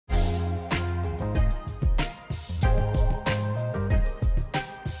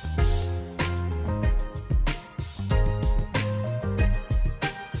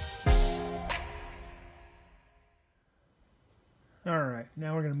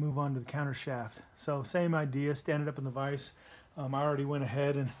move on to the countershaft. So same idea, stand it up in the vise. I already went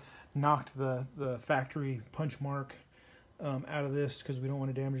ahead and knocked the factory punch mark out of this because we don't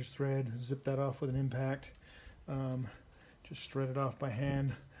want to damage the thread. Zip that off with an impact. Just thread it off by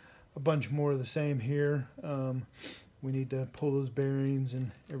hand. A bunch more of the same here. We need to pull those bearings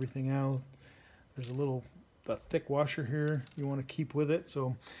and everything out. There's a thick washer here you want to keep with it.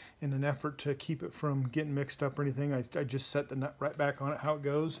 So in an effort to keep it from getting mixed up or anything, I just set the nut right back on it how it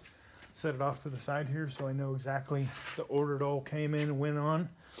goes. Set it off to the side here so I know exactly the order it all came in and went on.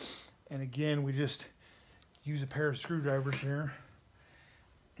 And again, we just use a pair of screwdrivers here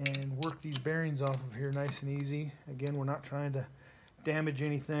and work these bearings off of here nice and easy. Again, we're not trying to damage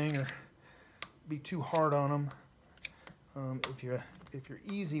anything or be too hard on them. If you're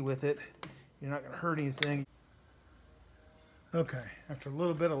easy with it, you're not going to hurt anything. Okay, after a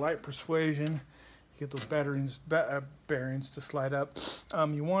little bit of light persuasion, you get those bearings to slide up.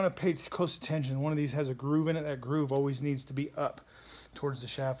 You want to pay close attention. One of these has a groove in it. That groove always needs to be up towards the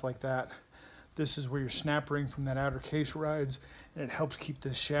shaft like that. This is where your snap ring from that outer case rides, and it helps keep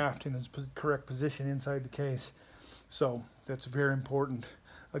this shaft in its correct position inside the case. So that's very important.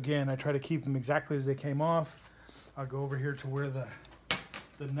 Again, I try to keep them exactly as they came off. I'll go over here to where the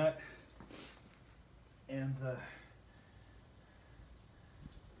nut and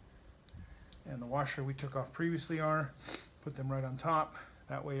the washer we took off previously are. Put them right on top.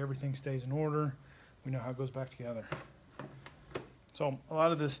 That way everything stays in order. We know how it goes back together. So a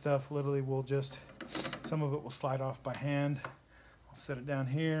lot of this stuff literally will just, some of it will slide off by hand. I'll set it down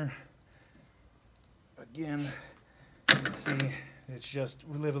here. Again, you can see it's just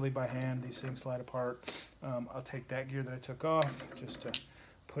literally by hand. These things slide apart. I'll take that gear that I took off just to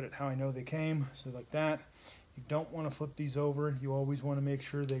put it how I know they came. So like that. You don't want to flip these over. You always want to make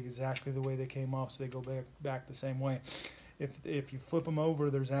sure they're exactly the way they came off so they go back the same way. If you flip them over,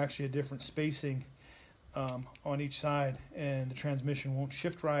 there's actually a different spacing on each side, and the transmission won't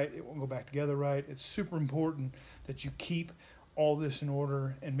shift right. It won't go back together right. It's super important that you keep all this in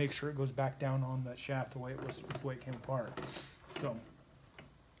order and make sure it goes back down on that shaft the way it came apart. So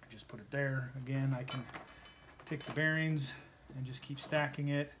just put it there. Again, I can take the bearings and just keep stacking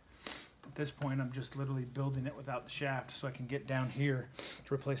it. At this point, I'm just literally building it without the shaft so I can get down here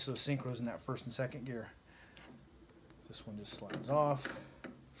to replace those synchros in that first and second gear. This one just slides off.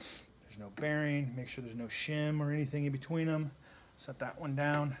 There's no bearing. Make sure there's no shim or anything in between them. Set that one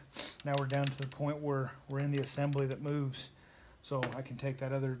down. Now we're down to the point where we're in the assembly that moves. So I can take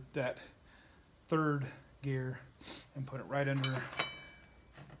that third gear and put it right under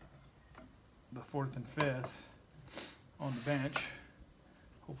the fourth and fifth on the bench.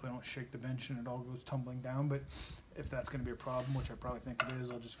 Hopefully I don't shake the bench and it all goes tumbling down, but if that's going to be a problem, which I probably think it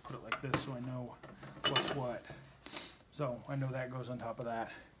is, I'll just put it like this so I know what's what. So I know that goes on top of that.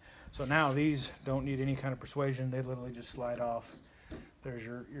 So now these don't need any kind of persuasion. They literally just slide off. There's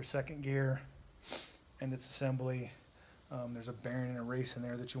your second gear and its assembly. There's a bearing and a race in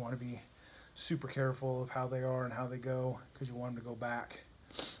there that you want to be super careful of how they are and how they go, because you want them to go back.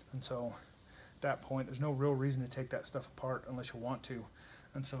 And so at that point, there's no real reason to take that stuff apart unless you want to.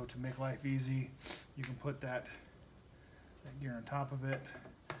 And so to make life easy, you can put that gear on top of it.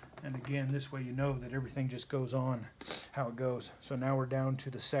 And again, this way you know that everything just goes on how it goes. So now we're down to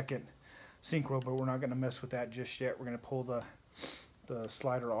the second synchro, but we're not going to mess with that just yet. We're going to pull the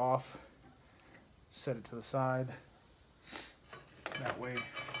slider off, set it to the side. That way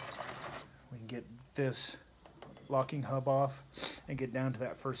we can get this locking hub off and get down to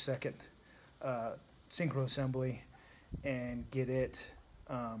that first second synchro assembly and get it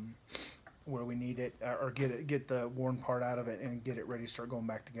where we need it, or get the worn part out of it and get it ready to start going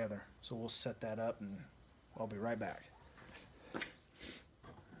back together. So we'll set that up and I'll be right back. Okay,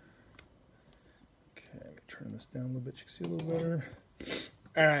 turn this down a little bit so you can see a little better.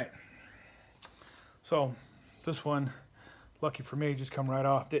 All right, so this one, lucky for me, just come right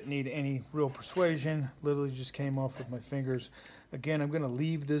off. Didn't need any real persuasion, literally just came off with my fingers. Again, I'm going to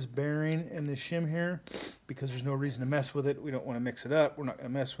leave this bearing and this shim here because there's no reason to mess with it. We don't want to mix it up. We're not going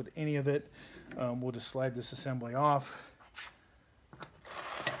to mess with any of it. We'll just slide this assembly off,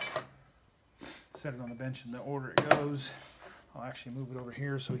 set it on the bench in the order it goes. I'll actually move it over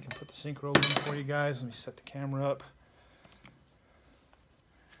here so we can put the synchro in for you guys. Let me set the camera up.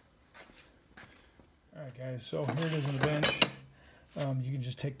 Alright guys, so here it is on the bench. You can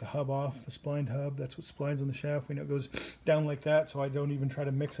just take the hub off, the splined hub. That's what splines on the shaft. We know it goes down like that, so I don't even try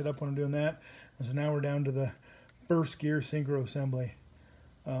to mix it up when I'm doing that. And so now we're down to the first gear synchro assembly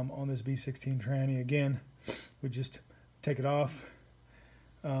on this B16 tranny. Again, we just take it off.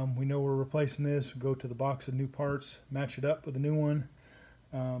 We know we're replacing this. We go to the box of new parts, match it up with a new one,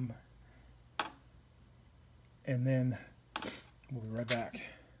 And then we'll be right back.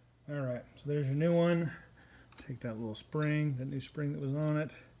 All right, so there's your new one. Take that little spring, that new spring that was on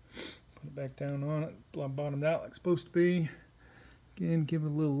it, put it back down on it, bottomed out like it's supposed to be. Again, give it a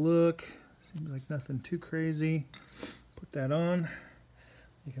little look. Seems like nothing too crazy. Put that on.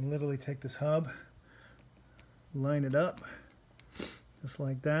 You can literally take this hub, line it up, just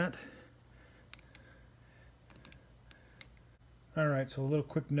like that. Alright, so a little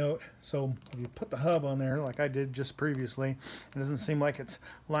quick note. So if you put the hub on there like I did just previously, it doesn't seem like it's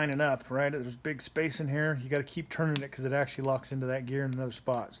lining up, right? There's big space in here. You got to keep turning it because it actually locks into that gear in another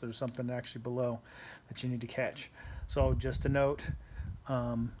spot. So there's something actually below that you need to catch. So just a note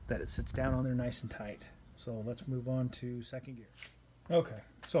that it sits down on there nice and tight. So let's move on to second gear. Okay,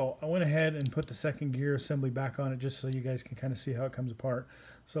 so I went ahead and put the second gear assembly back on it just so you guys can kind of see how it comes apart.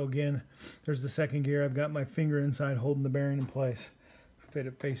 So again, there's the second gear. I've got my finger inside holding the bearing in place. Fit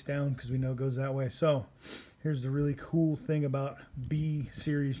it face down because we know it goes that way. So here's the really cool thing about B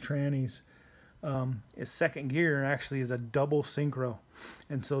series trannies. Is second gear actually is a double synchro.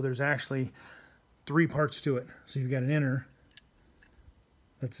 And so there's actually 3 parts to it. So you've got an inner,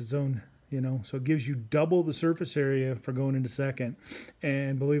 that's its own, you know, so it gives you double the surface area for going into second.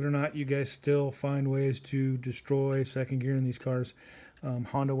 And believe it or not, you guys still find ways to destroy second gear in these cars.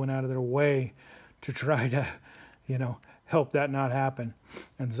 Honda went out of their way to try to, you know, help that not happen.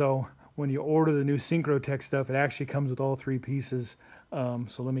 And so when you order the new Synchrotech stuff, it actually comes with all 3 pieces.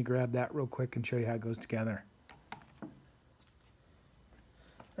 So let me grab that real quick and show you how it goes together.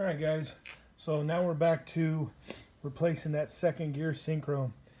 All right, guys. So now we're back to replacing that second gear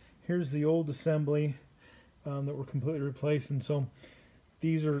synchro. Here's the old assembly that we're completely replacing. So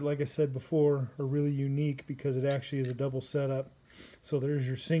these are, like I said before, are really unique because it actually is a double setup. So there's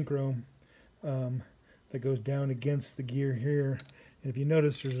your synchro that goes down against the gear here. And if you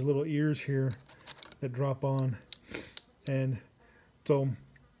notice, there's little ears here that drop on. And so,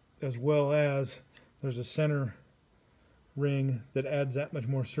 as well as there's a center ring that adds that much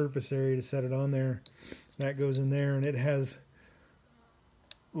more surface area to set it on there. That goes in there, and it has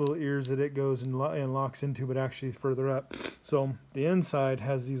little ears that it goes and locks into, but actually further up. So the inside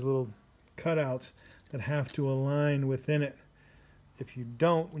has these little cutouts that have to align within it. If you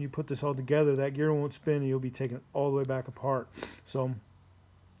don't, when you put this all together, that gear won't spin and you'll be taking it all the way back apart. So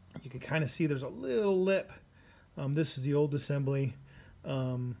you can kind of see there's a little lip. This is the old assembly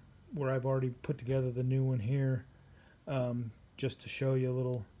where I've already put together the new one here, just to show you a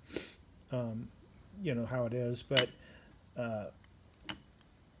little, you know, how it is. But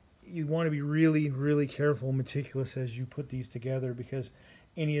you want to be really, really careful and meticulous as you put these together, because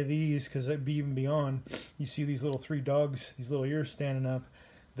any of these, because it'd be even beyond, you see these little 3 dogs, these little ears standing up,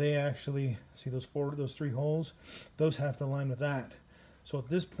 they actually, see those 3 holes, those have to align with that. So at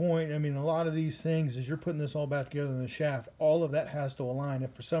this point, I mean, a lot of these things, as you're putting this all back together in the shaft, all of that has to align.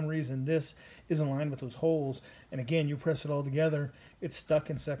 If for some reason this isn't aligned with those holes, and again, you press it all together, it's stuck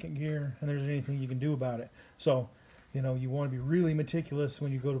in second gear, and there's anything you can do about it. So, you know, you want to be really meticulous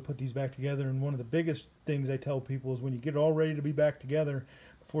when you go to put these back together. And one of the biggest things I tell people is when you get it all ready to be back together,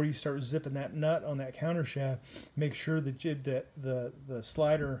 before you start zipping that nut on that countershaft, make sure that the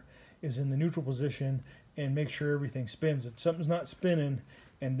slider is in the neutral position, and make sure everything spins. If something's not spinning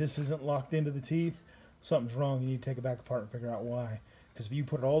and this isn't locked into the teeth, something's wrong. You need to take it back apart and figure out why. Because if you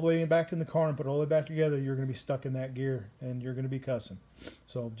put it all the way back in the car and put it all the way back together, you're going to be stuck in that gear and you're going to be cussing.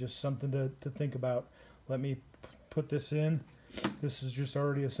 So just something to think about. Let me put this in. This is just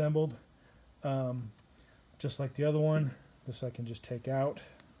already assembled, just like the other one. This I can just take out,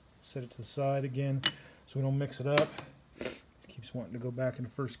 set it to the side again so we don't mix it up. Keeps wanting to go back into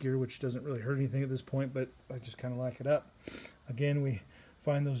first gear, which doesn't really hurt anything at this point, but I just kind of like it up. Again, we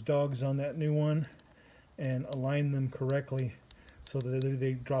find those dogs on that new one and align them correctly so that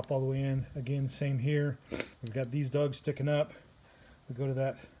they drop all the way in. Again, same here. We've got these dogs sticking up. We go to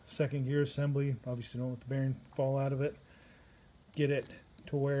that second gear assembly. Obviously don't let the bearing fall out of it. Get it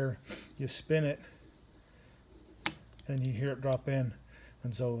to where you spin it and you hear it drop in.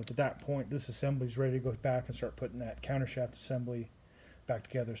 And so at that point, this assembly is ready to go back and start putting that countershaft assembly back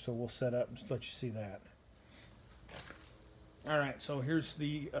together. So we'll set up and let you see that. All right, so here's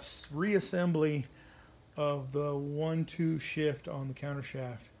the reassembly of the 1-2 shift on the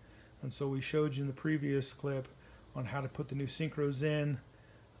countershaft. And so we showed you in the previous clip on how to put the new synchros in,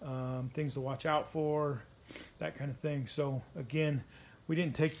 things to watch out for, that kind of thing. So again, we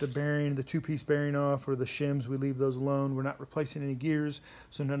didn't take the bearing, the 2-piece bearing off, or the shims. We leave those alone. We're not replacing any gears,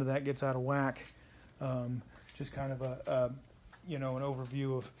 so none of that gets out of whack. Just kind of a you know, an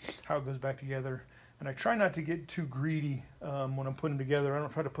overview of how it goes back together. And I try not to get too greedy when I'm putting them together. I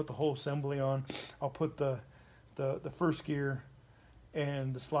don't try to put the whole assembly on. I'll put the first gear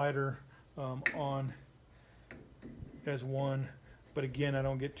and the slider on as one. But again, I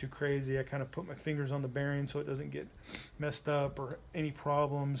don't get too crazy. I kind of put my fingers on the bearing so it doesn't get messed up or any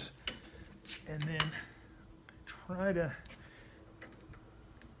problems. And then I try to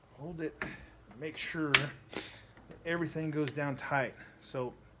hold it, make sure that everything goes down tight.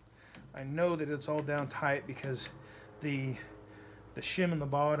 So I know that it's all down tight because the shim in the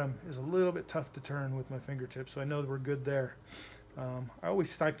bottom is a little bit tough to turn with my fingertips. So I know that we're good there. I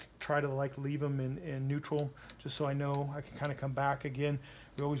always try to like leave them in neutral, just so I know I can kind of come back again.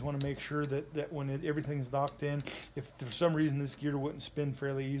 We always want to make sure that when everything's locked in, if for some reason this gear wouldn't spin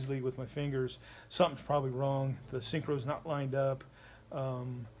fairly easily with my fingers, something's probably wrong. The synchro's not lined up.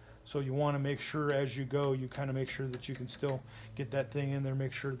 So you want to make sure as you go, you kind of make sure that you can still get that thing in there,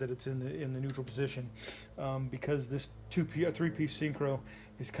 make sure that it's in the neutral position. Because this 3-piece synchro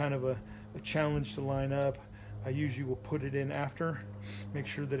is kind of a challenge to line up. I usually will put it in after, make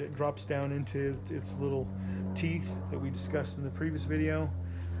sure that it drops down into its little teeth that we discussed in the previous video,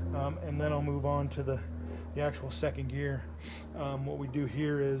 and then I'll move on to the actual second gear. What we do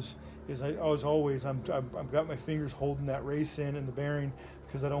here is I've got my fingers holding that race in and the bearing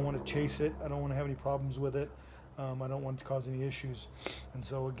because I don't want to chase it. I don't want to have any problems with it. I don't want it to cause any issues. And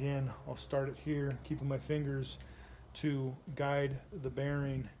so again, I'll start it here, keeping my fingers to guide the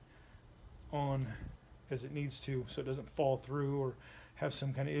bearing on as it needs to, so it doesn't fall through or have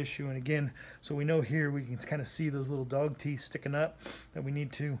some kind of issue. And again, so we know here we can kind of see those little dog teeth sticking up, that we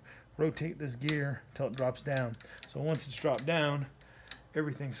need to rotate this gear until it drops down. So once it's dropped down,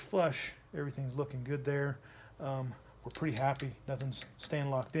 everything's flush, everything's looking good there. We're pretty happy, nothing's staying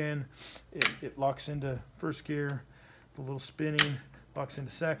locked in. It locks into first gear, the little spinning, locks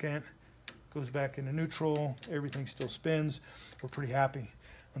into second, goes back into neutral, everything still spins. We're pretty happy.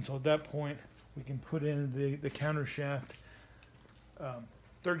 And so at that point, we can put in the countershaft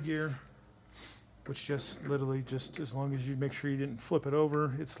third gear, which just literally, just as long as you make sure you didn't flip it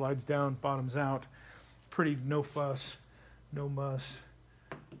over, it slides down, bottoms out. Pretty no fuss, no muss.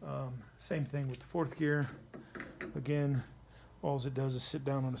 Same thing with the fourth gear. Again, all it does is sit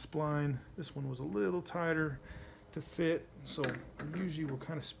down on a spline. This one was a little tighter to fit, so I usually will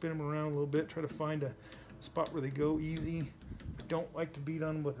kind of spin them around a little bit, try to find a spot where they go easy. I don't like to beat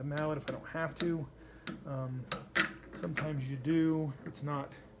on with a mallet if I don't have to. Sometimes you do. It's not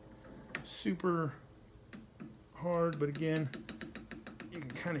super hard, but again, you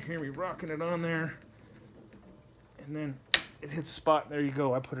can kind of hear me rocking it on there. And then it hits a spot, there you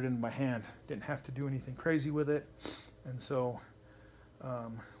go. I put it in my hand. Didn't have to do anything crazy with it. And so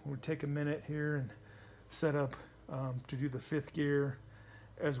we'll take a minute here and set up to do the fifth gear,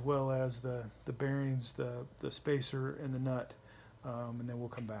 as well as the bearings, the spacer, and the nut. And then we'll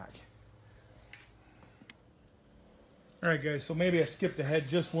come back. Alright guys, so maybe I skipped ahead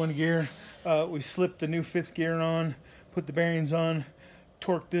just one gear. We slipped the new fifth gear on, put the bearings on,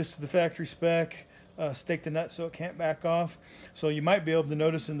 torqued this to the factory spec, stake the nut so it can't back off. So you might be able to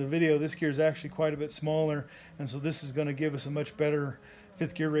notice in the video this gear is actually quite a bit smaller, and so this is going to give us a much better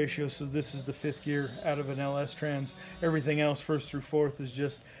fifth gear ratio. So this is the fifth gear out of an LS trans. Everything else first through fourth is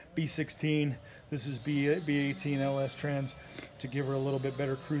just B16. This is B18 LS trans to give her a little bit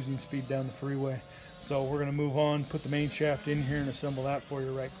better cruising speed down the freeway. So we're going to move on, put the main shaft in here and assemble that for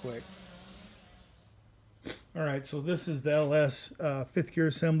you right quick. Alright, so this is the LS fifth gear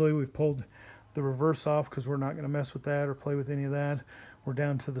assembly. We've pulled the reverse off because we're not going to mess with that or play with any of that. We're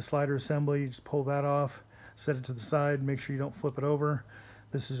down to the slider assembly. You just pull that off, set it to the side, make sure you don't flip it over.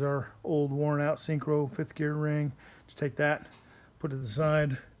 This is our old worn out synchro fifth gear ring. Just take that, put it to the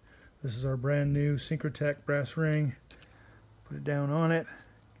side. This is our brand new Synchrotech brass ring. Put it down on it,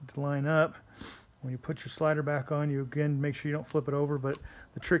 get it to line up. When you put your slider back on, you again make sure you don't flip it over, but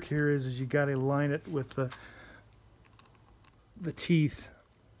the trick here is you got to line it with the teeth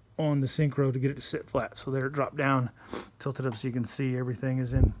on the synchro to get it to sit flat. So there, it dropped down, tilted up so you can see everything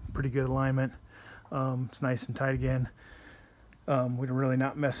is in pretty good alignment. It's nice and tight again. We're really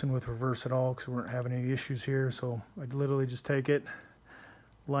not messing with reverse at all because we weren't having any issues here. So I literally just take it,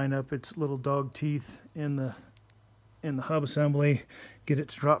 line up its little dog teeth in the hub assembly, get it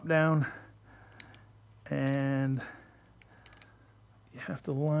to drop down, and you have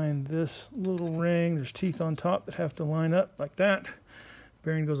to line this little ring. There's teeth on top that have to line up like that.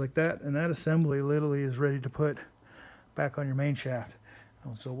 Bearing goes like that, and that assembly literally is ready to put back on your main shaft.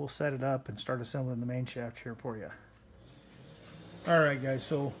 So we'll set it up and start assembling the main shaft here for you. Alright guys,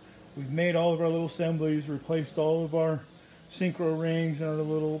 so we've made all of our little assemblies, replaced all of our synchro rings and our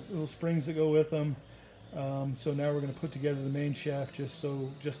little springs that go with them. So now we're going to put together the main shaft just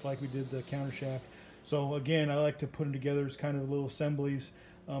like we did the counter shaft. So again, I like to put them together as kind of little assemblies,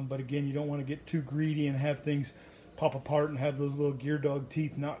 but again, you don't want to get too greedy and have things pop apart and have those little gear dog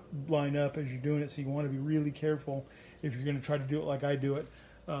teeth not line up as you're doing it. So you want to be really careful if you're going to try to do it like I do it.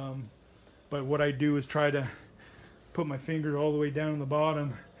 But what I do is try to put my finger all the way down in the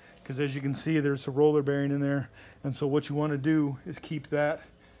bottom, because as you can see, there's a roller bearing in there. And so what you want to do is keep that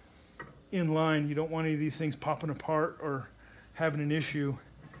in line. You don't want any of these things popping apart or having an issue.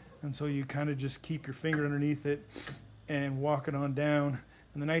 And so you kind of just keep your finger underneath it and walk it on down.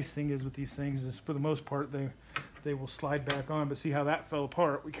 And the nice thing is with these things is, for the most part, they will slide back on. But see how that fell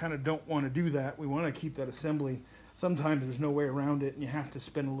apart? We kind of don't want to do that. We want to keep that assembly. Sometimes there's no way around it and you have to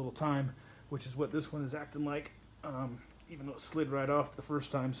spend a little time, which is what this one is acting like, even though it slid right off the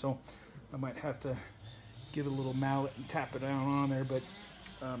first time. So I might have to get a little mallet and tap it down on there. But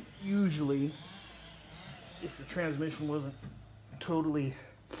usually, if your transmission wasn't totally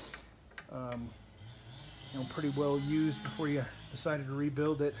pretty well used before you decided to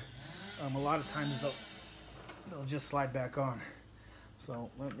rebuild it, a lot of times they'll just slide back on. So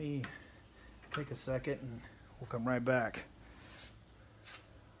let me take a second and we'll come right back.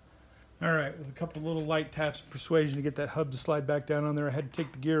 All right, with a couple little light taps and persuasion to get that hub to slide back down on there, I had to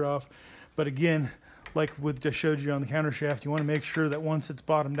take the gear off. But again, like what I showed you on the counter shaft, you want to make sure that once it's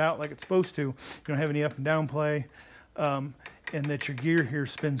bottomed out like it's supposed to, you don't have any up and down play, and that your gear here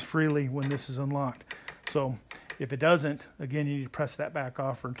spins freely when this is unlocked. So if it doesn't, again, you need to press that back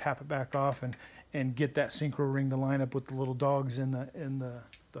off or tap it back off and get that synchro ring to line up with the little dogs in the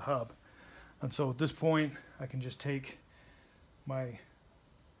hub. And so at this point, I can just take my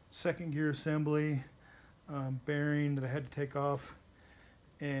second gear assembly bearing that I had to take off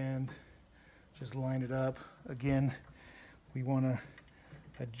and just line it up. Again, we want to,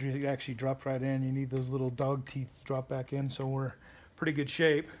 it actually dropped right in. You need those little dog teeth to drop back in, so we're pretty good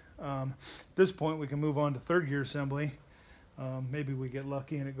shape. At this point, we can move on to third gear assembly. Maybe we get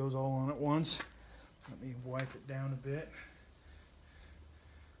lucky and it goes all on at once. Let me wipe it down a bit,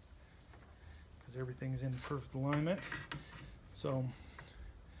 because everything's in perfect alignment. So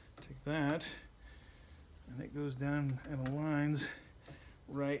take that, and it goes down and aligns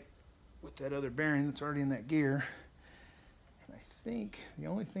right with that other bearing that's already in that gear. And I think the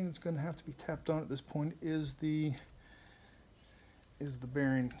only thing that's going to have to be tapped on at this point is the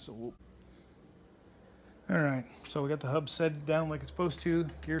bearing. So all right, so we got the hub set down like it's supposed to.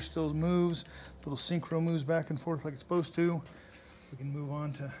 Gear still moves. Little synchro moves back and forth like it's supposed to. We can move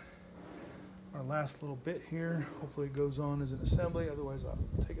on to our last little bit here. Hopefully it goes on as an assembly. Otherwise, I'll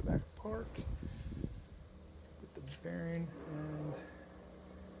take it back apart. Get the bearing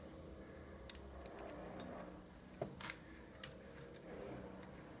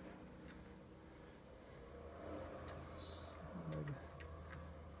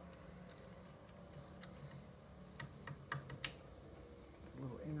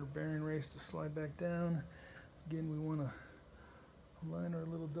and bearing race to slide back down. Again, we want to align our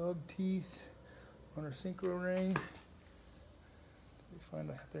little dog teeth on our synchro ring. They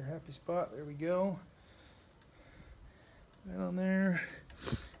find their happy spot. There we go. That on there.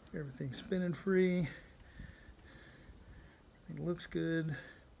 Everything's spinning free. Everything looks good.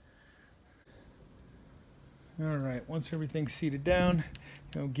 All right, once everything's seated down,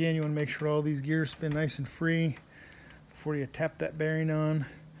 again, you want to make sure all these gears spin nice and free before you tap that bearing on.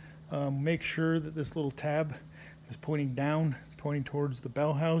 Make sure that this little tab is pointing down, pointing towards the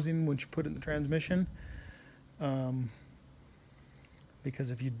bell housing once you put it in the transmission.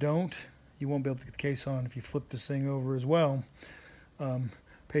 Because if you don't, you won't be able to get the case on if you flip this thing over as well.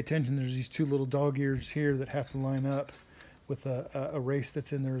 Pay attention, there's these two little dog ears here that have to line up with a race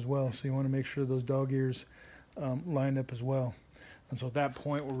that's in there as well. So you want to make sure those dog ears line up as well. And so at that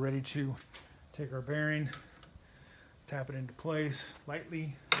point, we're ready to take our bearing, tap it into place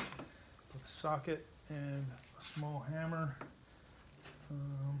lightly with a socket and a small hammer.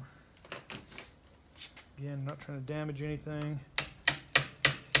 Again, not trying to damage anything.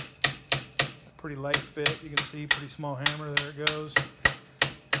 Pretty light fit, you can see, pretty small hammer, there it goes.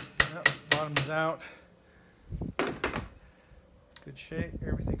 Yep, bottom is out. Good shape,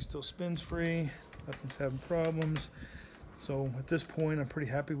 everything still spins free, nothing's having problems. So at this point, I'm pretty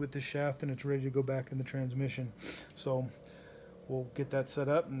happy with this shaft and it's ready to go back in the transmission. So we'll get that set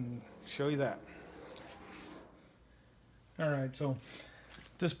up and show you that. All right, so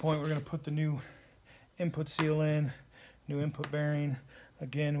at this point, we're gonna put the new input seal in, new input bearing.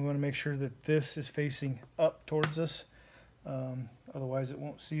 Again, we wanna make sure that this is facing up towards us. Otherwise it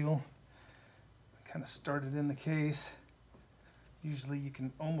won't seal. I kind of started in the case. Usually you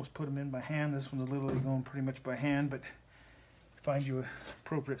can almost put them in by hand. This one's literally going pretty much by hand, but find you an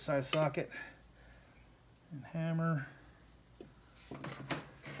appropriate size socket and hammer.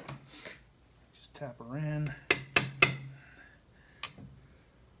 Just tap her in.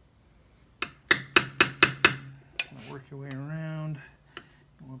 Work your way around.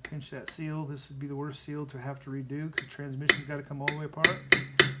 You want to pinch that seal. This would be the worst seal to have to redo because the transmission's got to come all the way apart.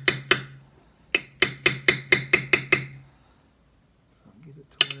 So get it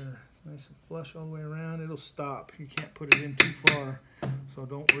to where it's nice and flush all the way around. It'll stop. You can't put it in too far, so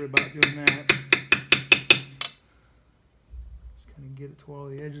don't worry about doing that. Just kind of get it to where all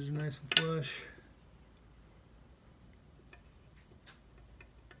the edges are nice and flush.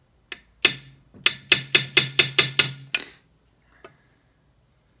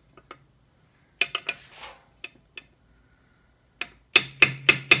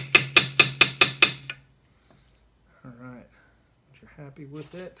 Alright, once you're happy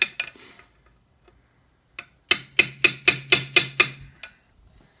with it,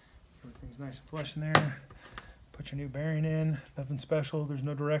 everything's nice and flush in there. Put your new bearing in, nothing special, there's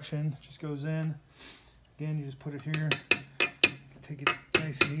no direction, it just goes in. Again, you just put it here, take it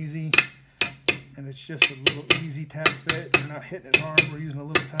nice and easy, and it's just a little easy tap fit. We're not hitting it hard, we're using a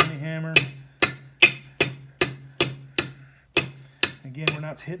little tiny hammer. Again, we're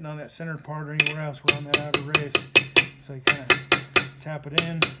not hitting on that center part or anywhere else, we're on that outer race. So you kind of tap it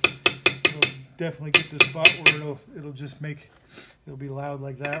in. It'll definitely get to the spot where it'll just make, it'll be loud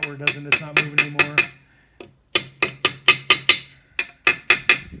like that, where it's not moving anymore.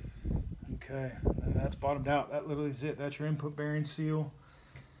 Okay, and that's bottomed out. That literally is it. That's your input bearing seal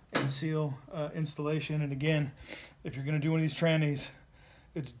and seal installation. And again, if you're going to do one of these trannies,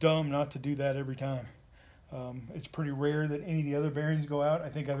 it's dumb not to do that every time. It's pretty rare that any of the other bearings go out. I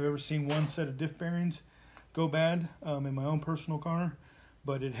think I've ever seen one set of diff bearings go bad in my own personal car,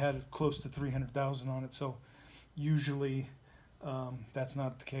 but it had close to 300,000 on it. So usually that's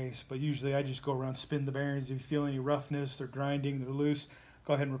not the case, but usually I just go around, spin the bearings. If you feel any roughness, they're grinding, they're loose,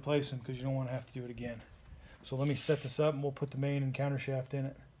 go ahead and replace them because you don't want to have to do it again. So let me set this up and we'll put the main and countershaft in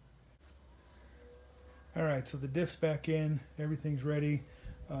it. Alright, so the diff's back in, everything's ready.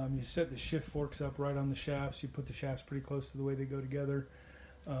 You set the shift forks up right on the shafts. You put the shafts pretty close to the way they go together.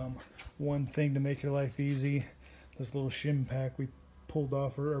 One thing to make your life easy, this little shim pack we pulled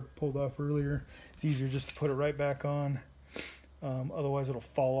off earlier, it's easier just to put it right back on. Otherwise it'll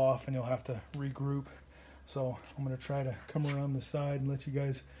fall off and you'll have to regroup. So I'm going to try to come around the side and let you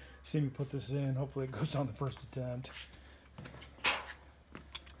guys see me put this in. Hopefully it goes on the first attempt.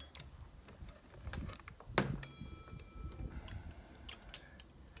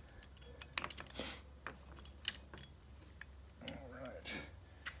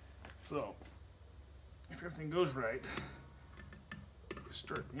 So, if everything goes right,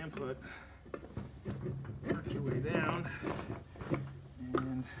 start the input, work your way down,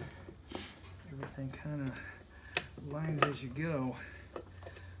 and everything kind of lines as you go.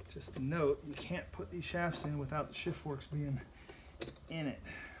 Just a note, you can't put these shafts in without the shift forks being in it.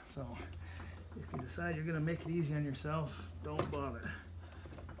 So, if you decide you're going to make it easy on yourself, don't bother.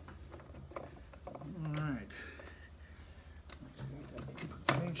 Alright.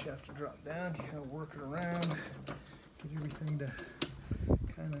 Main shaft to drop down, you kind of work it around, get everything to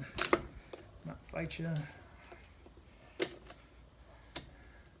kind of not fight you.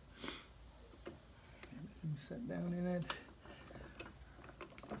 Everything's set down in it.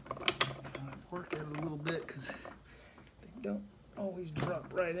 Work at it a little bit because they don't always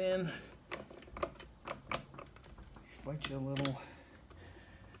drop right in. They fight you a little.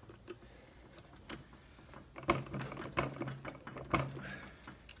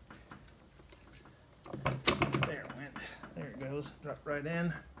 Drop right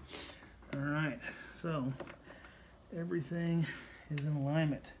in. Alright, so everything is in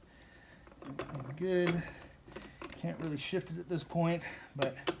alignment. Everything's good. Can't really shift it at this point,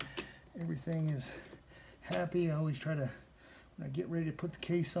 but everything is happy. I always try to, when I get ready to put the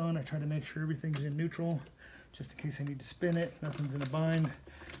case on, I try to make sure everything's in neutral, just in case I need to spin it. Nothing's in a bind.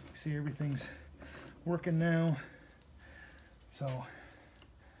 You see everything's working now. So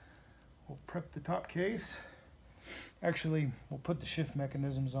we'll prep the top case. Actually, we'll put the shift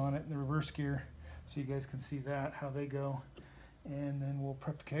mechanisms on it in the reverse gear so you guys can see that, how they go. And then we'll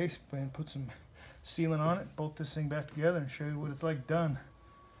prep the case and put some sealant on it, bolt this thing back together and show you what it's like done.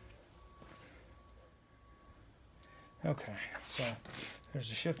 Okay, so there's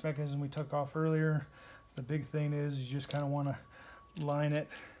the shift mechanism we took off earlier. The big thing is you just kind of want to line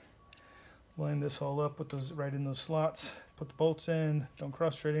this all up with those right in those slots. Put the bolts in, don't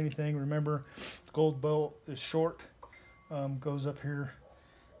cross thread anything. Remember, the gold bolt is short. goes up here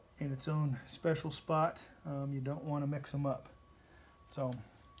in its own special spot. You don't want to mix them up. So you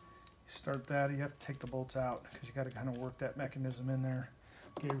start that. You have to take the bolts out because you got to kind of work that mechanism in there,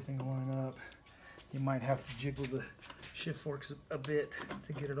 get everything to line up. You might have to jiggle the shift forks a bit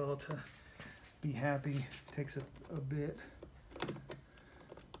to get it all to be happy. Takes a bit.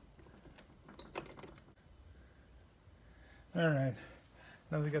 All right,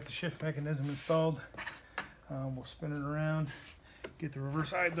 now that we got the shift mechanism installed, we'll spin it around, get the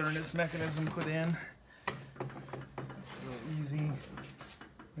reverse idler and its mechanism put in. Real easy.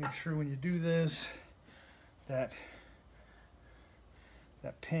 Make sure when you do this that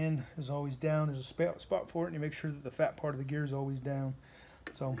pin is always down. There's a spot for it, and you make sure that the fat part of the gear is always down.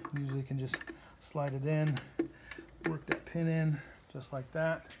 So usually you can just slide it in, work that pin in just like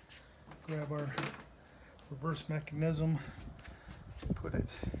that. Grab our reverse mechanism, put it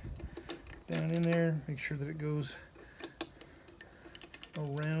down in there, make sure that it goes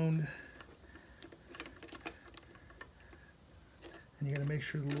around, and you got to make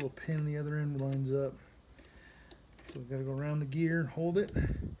sure the little pin on the other end lines up. So we've got to go around the gear, hold it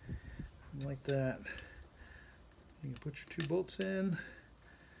like that. You can put your 2 bolts in,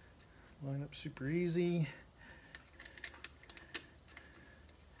 line up super easy.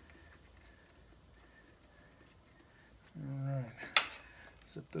 Alright,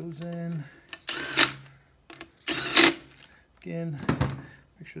 zip those in. Again,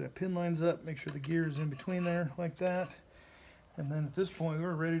 make sure that pin lines up, make sure the gear is in between there like that. And then at this point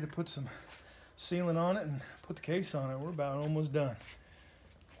we're ready to put some sealant on it and put the case on it. We're about almost done.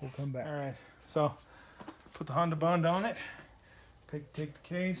 We'll come back. Alright, so put the Honda Bond on it, take the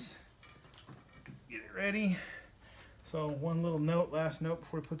case, get it ready. So one little note, last note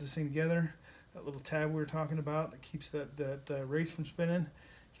before we put this thing together. That little tab we were talking about that keeps that race from spinning.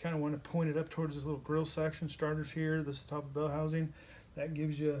 You kind of want to point it up towards this little grill section. Starters here, this is the top of the bell housing. That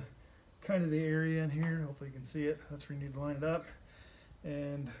gives you kind of the area in here. Hopefully you can see it. That's where you need to line it up.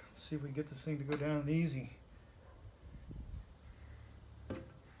 And let's see if we can get this thing to go down easy.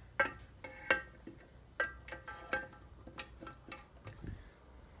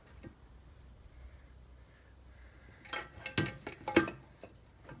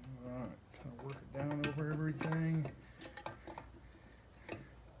 Everything.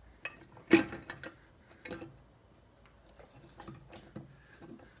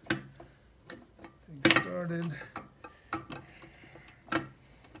 Things started.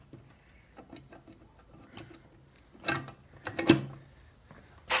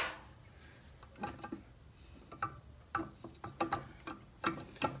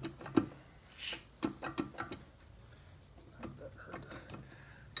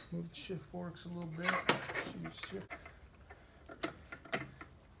 Move the shift forks a little bit.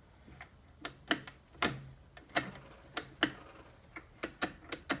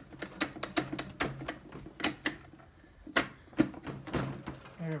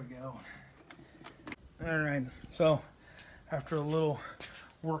 There we go. All right, so after a little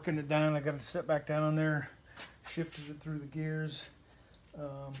working it down, I got to sit back down on there, shifted it through the gears.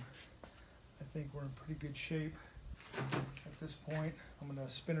 I think we're in pretty good shape at this point. I'm going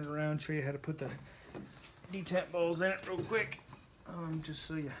to spin it around, show you how to put the detent balls in it real quick, just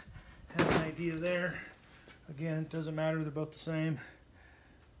so you have an idea there. Again, it doesn't matter, they're both the same.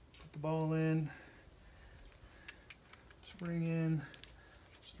 Put the ball in, spring in,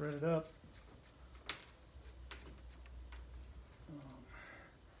 just thread it up.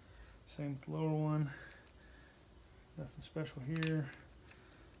 Same with the lower one, nothing special here.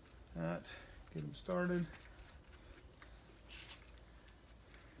 That, get them started.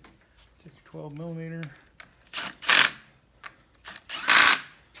 Take your 12 millimeter,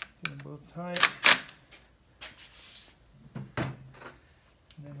 get them both tight,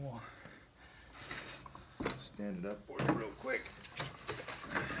 and then we'll stand it up for you real quick.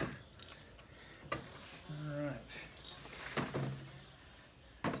 All right.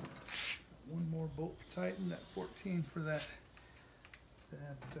 One more bolt to tighten, that 14 for that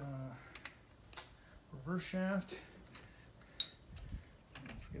reverse shaft.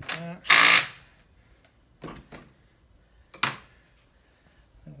 Don't forget that.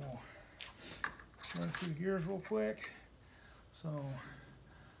 And we'll run through the gears real quick. So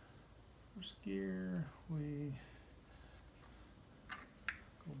first gear, we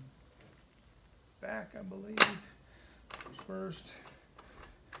go back, I believe. Goes first.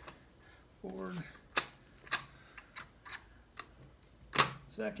 Forward.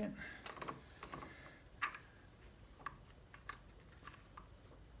 Second.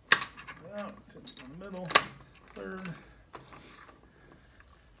 Out to the middle. Third.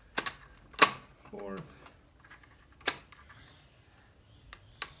 Fourth.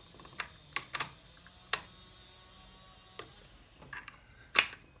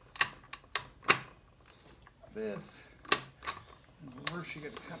 fifth. In reverse, you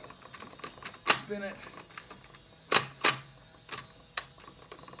got to kind of spin it.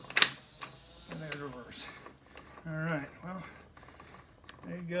 And there's reverse. All right, well,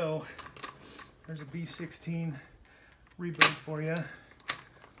 there you go. There's a B16 rebuild for you.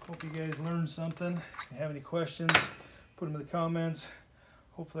 Hope you guys learned something. If you have any questions, put them in the comments.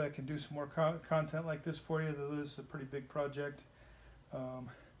 Hopefully I can do some more content like this for you. This is a pretty big project.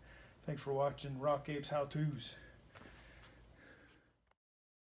 Thanks for watching ROCKAPE's How-Tos.